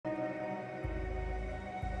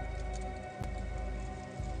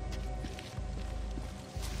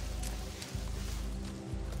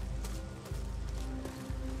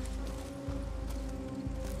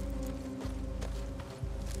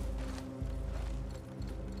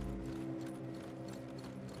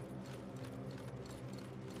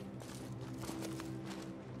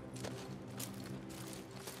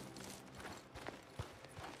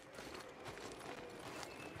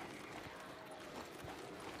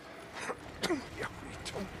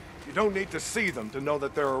You don't need to see them to know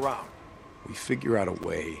that they're around. We figure out a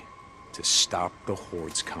way to stop the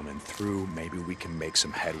Hordes coming through. Maybe we can make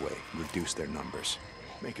some headway, reduce their numbers.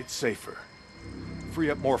 Make it safer. Free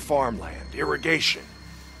up more farmland, irrigation.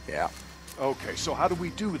 Yeah. Okay, so how do we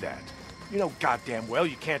do that? You know goddamn well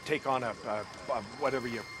you can't take on a whatever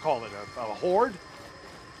you call it, a horde?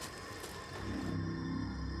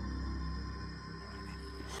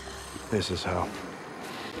 This is how.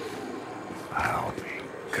 I'll be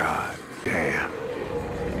goddamn.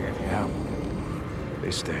 Yeah.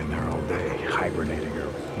 They stay in there all day, hibernating or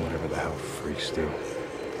whatever the hell freaks do.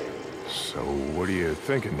 So what are you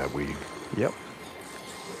thinking, that we... Yep.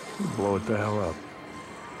 Blow it the hell up.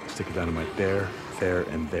 Stick it dynamite there,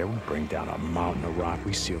 and there. We bring down a mountain of rock.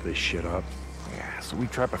 We seal this shit up. Yeah, so we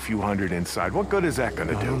trap a few hundred inside. What good is that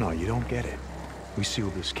gonna do? No, you don't get it. We seal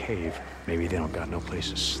this cave. Maybe they don't got no place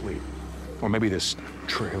to sleep. Or maybe this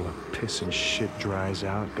trail of piss and shit dries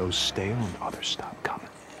out, goes stale, and others stop coming.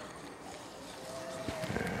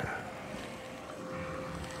 Yeah.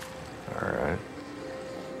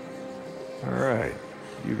 All right.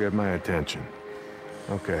 You get my attention.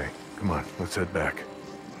 Okay, come on, let's head back.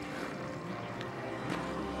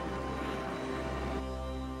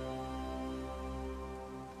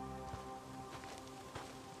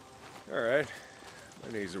 All right.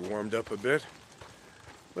 My knees are warmed up a bit.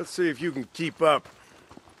 Let's see if you can keep up.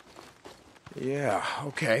 Yeah,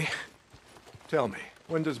 okay. Tell me,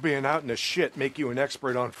 when does being out in the shit make you an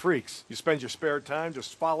expert on freaks? You spend your spare time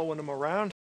just following them around?